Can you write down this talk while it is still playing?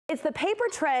It's the paper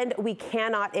trend we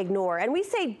cannot ignore. And we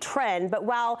say trend, but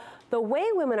while the way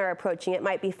women are approaching it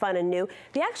might be fun and new,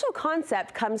 the actual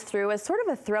concept comes through as sort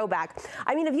of a throwback.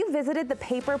 I mean, have you visited the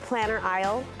paper planner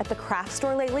aisle at the craft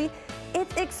store lately?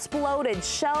 It's exploded.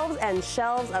 Shelves and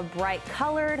shelves of bright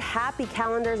colored, happy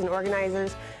calendars and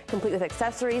organizers, complete with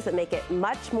accessories that make it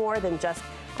much more than just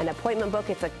an appointment book.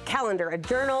 It's a calendar, a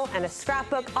journal, and a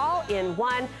scrapbook all in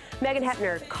one. Megan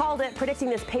Hoeppner called it, predicting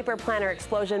this paper planner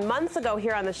explosion months ago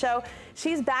here on the show.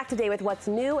 She's back today with what's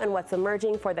new and what's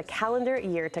emerging for the calendar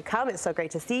year to come. It's so great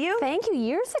to see you. Thank you.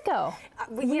 Years ago.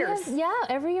 Years. Yeah,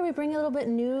 every year we bring a little bit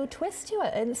new twist to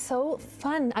it, and it's so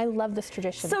fun. I love this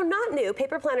tradition. So not new.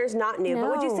 Paper planner's not new, No.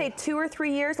 but would you say 2 or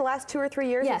 3 years, the last 2 or 3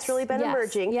 years, Yes, it's really been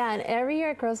emerging? Yeah, and every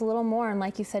year it grows a little more, and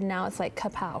like you said, now it's like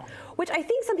kapow. Which I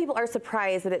think some people are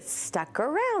surprised that it's stuck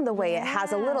around the way it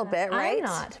has a little bit, right? I'm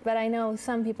not, but I know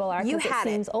some people are because it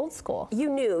seems old school. You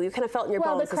knew, you kind of felt in your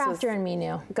bones. Well, the crafter in me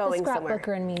knew. Going the somewhere.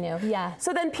 scrapbooker in me knew, yeah.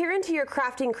 So then peer into your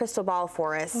crafting crystal ball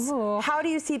for us. Ooh. How do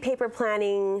you see paper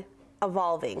planning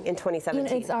evolving in 2017? You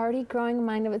know, it's already growing a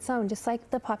mind of its own, just like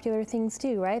the popular things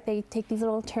do, right? They take these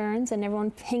little turns and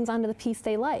everyone hangs onto the piece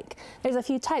they like. There's a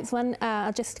few types. One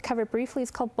I'll just cover briefly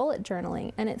is called bullet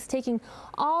journaling, and it's taking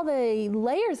all the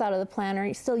layers out of the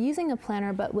planner, still using a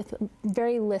planner, but with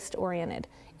very list oriented.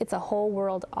 It's a whole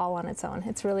world all on its own.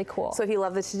 It's really cool. So if you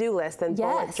love the to-do list, then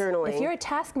bullet journaling. If you're a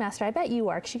taskmaster, I bet you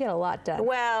are, because you get a lot done.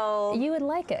 Well, you would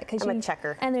like it. I'm a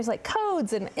checker. And there's like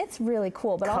codes, and it's really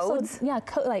cool. But codes? Also, yeah,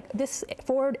 like this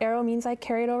forward arrow means I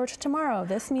carry it over to tomorrow.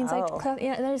 This means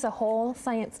there's a whole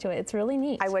science to it. It's really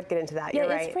neat. I would get into that, yeah,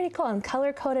 you're right. It's pretty cool, and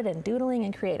color-coded and doodling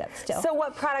and creative still. So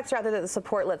what products are out there that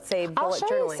support, let's say, bullet journaling? I'll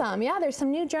show you some. Yeah, there's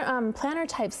some new planner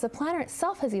types. The planner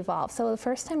itself has evolved. So the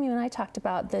first time you and I talked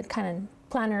about the kind of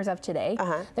planners of today,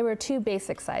 there were 2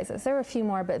 basic sizes. There were a few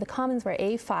more, but the commons were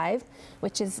A5,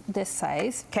 which is this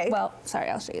size. Okay. Well, sorry,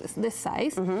 I'll show you this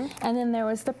size. And then there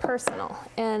was the personal.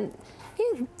 And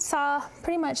you saw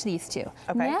pretty much these 2. Okay.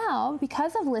 Now,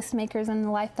 because of list makers and the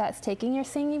life that's taking, you're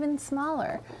seeing even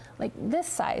smaller. Like this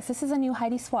size. This is a new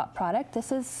Heidi Swapp product.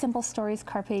 This is Simple Stories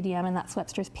Carpe Diem, and that's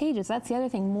Webster's Pages. That's the other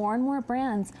thing. More and more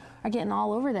brands are getting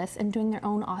all over this and doing their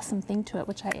own awesome thing to it,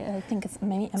 which I think is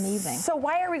amazing. So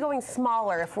why are we going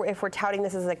smaller if we're touting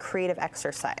this as a creative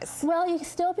exercise? Well, you can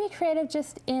still be creative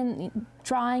just in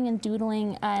drawing and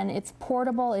doodling, and it's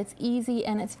portable, it's easy,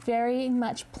 and it's very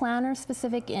much planner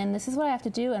specific in this is what I have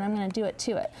to do and I'm going to do it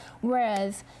to it.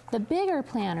 Whereas the bigger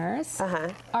planners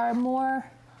are more,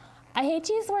 I hate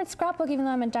to use the word scrapbook even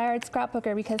though I'm a diehard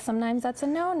scrapbooker because sometimes that's a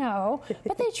no-no,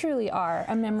 but they truly are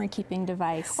a memory-keeping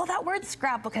device. Well, that word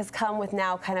scrapbook has come with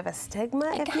now kind of a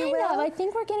stigma, if you will. Kind of. I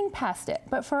think we're getting past it.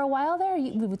 But for a while there,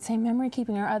 we would say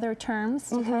memory-keeping or other terms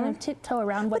to kind of tiptoe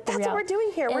around what the But that's what we're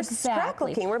doing here.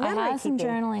 Exactly. We're scrapbooking. We're memory-keeping. I have some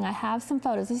journaling. I have some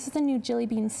photos. This is the new Jelly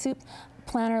Bean Soup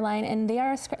planner line, and they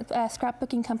are a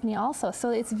scrapbooking company also.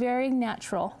 So it's very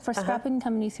natural for scrapbooking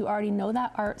companies who already know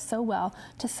that art so well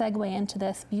to segue into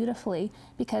this beautifully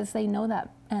because they know that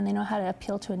and they know how to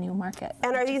appeal to a new market.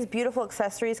 And are these beautiful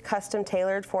accessories custom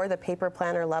tailored for the paper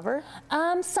planner lover?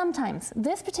 Sometimes.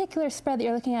 This particular spread that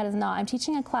you're looking at is not. I'm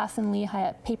teaching a class in Lehigh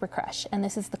at Paper Crush, and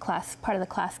this is the class, part of the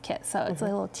class kit, so it's a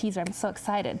little teaser. I'm so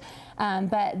excited.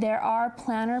 But there are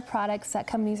planner products that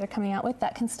companies are coming out with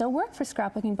that can still work for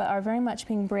scrapbooking, but are very much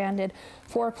being branded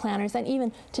for planners and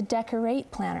even to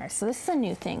decorate planners. So this is a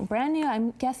new thing, brand new.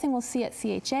 I'm guessing we'll see at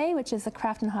CHA, which is the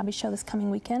Craft and Hobby Show this coming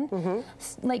weekend.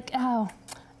 Like,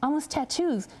 almost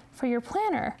tattoos for your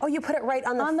planner. Oh, you put it right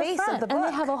on the face front. of the book.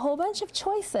 And they have a whole bunch of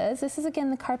choices. This is, again,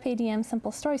 the Carpe Diem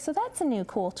Simple Story. So that's a new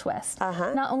cool twist.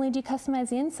 Not only do you customize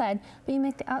the inside, but you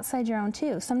make the outside your own,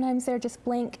 too. Sometimes they're just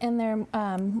blank and they're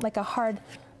like a hard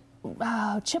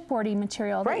chipboardy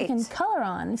material that you can color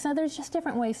on. So there's just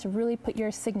different ways to really put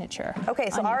your signature.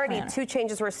 Okay, so on your already planner. 2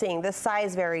 changes we're seeing. The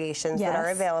size variations that are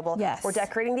available. We're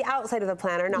decorating the outside of the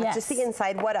planner, not just the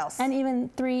inside. What else? And even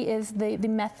 3 is the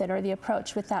method or the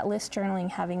approach with that list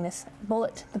journaling having this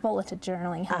bulleted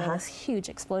journaling having this huge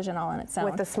explosion all on its own.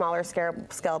 With the smaller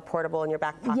scale portable in your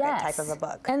back pocket type of a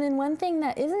book. And then one thing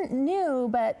that isn't new,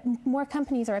 but more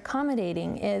companies are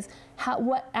accommodating is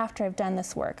what after I've done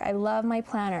this work. I love my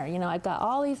planner. You know, I've got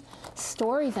all these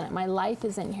stories in it. My life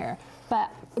is in here.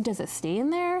 But does it stay in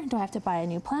there? Do I have to buy a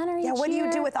new planner each year? Yeah, what do you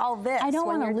do with all this? I don't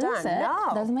want to lose it.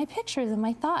 No. Those are my pictures and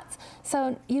my thoughts.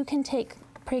 So you can take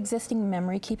pre-existing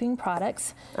memory-keeping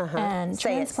products and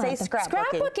transplant them.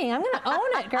 Scrapbooking. I'm going to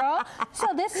own it, girl. So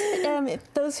this,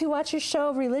 those who watch your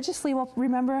show religiously will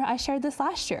remember I shared this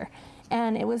last year.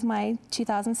 And it was my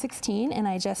 2016, and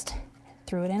I just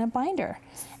threw it in a binder.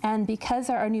 And because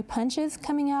there are new punches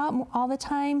coming out all the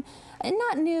time, and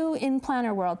not new in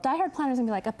planner world. Die-hard planners are going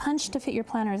to be like, a punch to fit your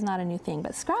planner is not a new thing,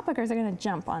 but scrapbookers are going to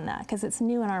jump on that because it's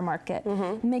new in our market.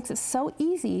 It makes it so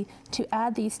easy to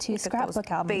add these two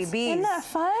scrapbook albums. Babies. Isn't that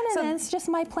fun? And then it's just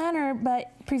my planner,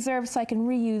 but preserved so I can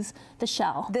reuse the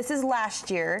shell. This is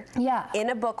last year. Yeah. In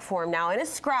a book form now, in a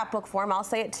scrapbook form, I'll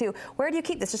say it too. Where do you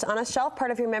keep this? Just on a shelf, part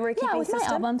of your memory keeping system? Yeah, with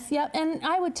my albums, yep. And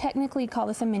I would technically call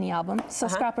this a mini album, so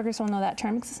scrapbookers will know that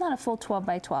term because it's not a full 12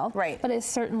 by 12. Right. But it's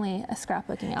certainly a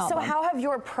scrapbooking album. So how have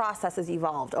your processes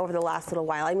evolved over the last little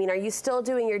while? I mean, are you still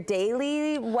doing your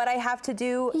daily, what I have to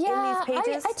do in these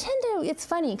pages? I tend to, it's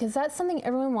funny because that's something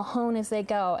everyone will hone as they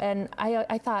go. And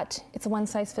I thought it's a one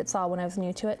size fits all when I was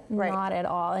new to it. Right. Not at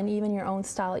all. And even your own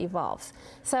style evolves.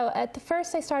 So at the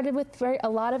first I started with a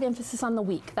lot of emphasis on the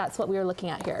week. That's what we were looking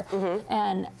at here.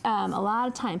 And a lot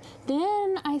of time.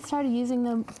 Then I started using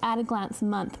the at a glance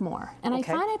month more. And I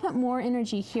find I put more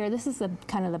energy here. This is the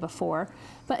kind of the before.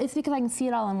 But it's because I can see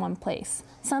it all in one place.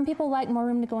 Some people like more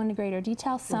room to go into greater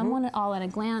detail. Some want it all at a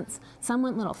glance. Some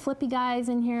want little flippy guys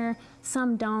in here.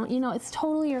 Some don't. You know, it's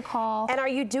totally your call. And are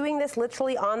you doing this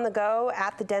literally on the go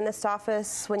at the dentist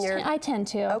office when you're... I tend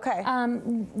to. Okay.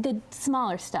 The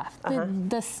smaller stuff.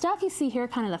 The stuff you see here,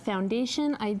 kind of the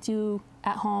foundation, I do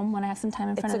at home when I have some time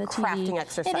in front of the TV. It's a crafting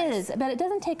exercise. It is, but it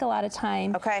doesn't take a lot of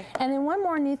time. Okay. And then one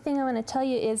more new thing I want to tell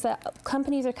you is that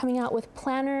companies are coming out with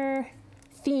planner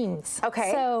themes.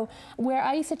 Okay. So where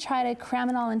I used to try to cram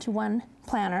it all into one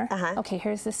planner, okay,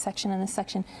 here's this section and this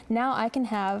section. Now I can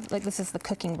have, like this is the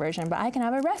cooking version, but I can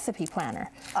have a recipe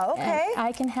planner. Okay. And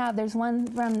I can have, there's one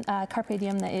from Carpe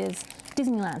Diem that is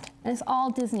Disneyland. And it's all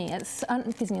Disney. It's not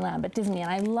Disneyland, but Disney, and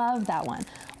I love that one.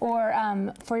 Or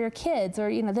for your kids,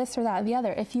 or you know, this or that or the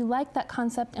other. If you like that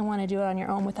concept and want to do it on your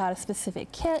own without a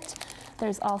specific kit,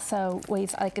 there's also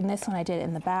ways, like in this one I did it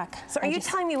in the back. So are you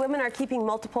telling me women are keeping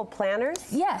multiple planners?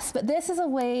 Yes, but this is a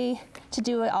way to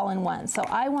do it all in one. So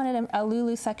I wanted a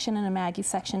Lulu section and a Maggie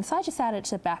section, so I just added it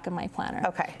to the back of my planner.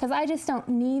 Okay. Because I just don't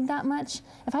need that much.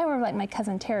 If I were like my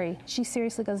cousin Terry, she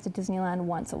seriously goes to Disneyland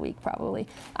once a week probably.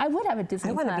 I would have a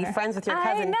Disney planner. I want to be friends with your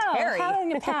cousin Terry. I know, how in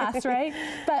the past, right?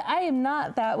 But I am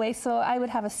not that way, so I would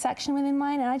have a section within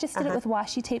mine, and I just did it with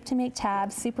washi tape to make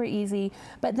tabs, super easy.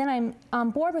 But then I'm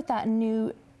on board with that new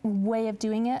way of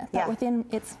doing it, but within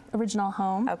its original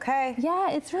home. Okay. Yeah,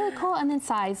 it's really cool. And then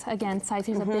size, again, size,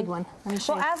 here's a big one. Let me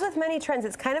show you. As with many trends,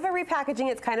 it's kind of a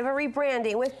repackaging, it's kind of a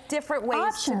rebranding with different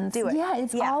ways to do it. Yeah,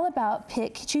 it's all about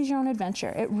choose your own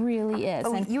adventure. It really is.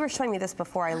 Oh, and you were showing me this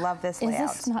before. I love this layout.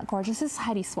 Is this not gorgeous? This is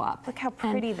Heidi Swap. Look how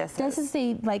pretty this is. This is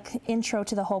the intro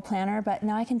to the whole planner, but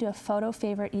now I can do a photo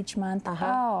favorite each month.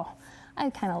 Oh, I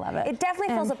kind of love it. It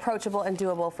definitely feels approachable and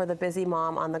doable for the busy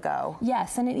mom on the go.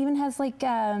 Yes, and it even has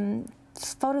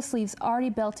photo sleeves already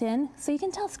built in, so you can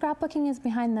tell scrapbooking is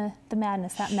behind the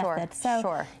madness, that method.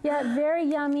 So yeah, very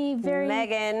yummy, very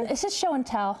Megan. It's just show and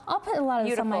tell. I'll put a lot of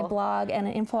this on my blog and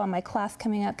an info on my class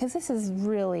coming up because this is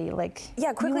really you want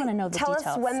to know the details.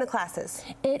 Tell us when the class is.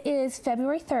 It is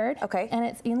February 3rd. Okay. And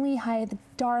it's in Lehigh, the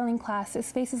darling class. The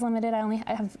space is limited. I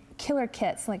have killer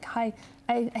kits, like I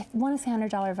want to say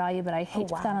 $100 value, but I hate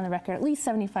to put that on the record. At least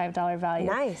 $75 value.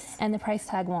 Nice. And the price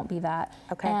tag won't be that.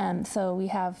 Okay. So we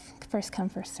have first come,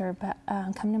 first serve. But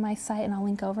come to my site and I'll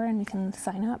link over and you can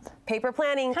sign up. Paper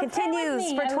planning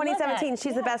continues for 2017.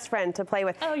 She's the best friend to play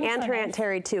with. And her Aunt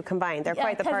Terry too combined. They're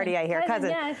quite the party, I hear.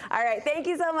 Cousin. All right. Thank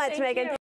you so much, Megan.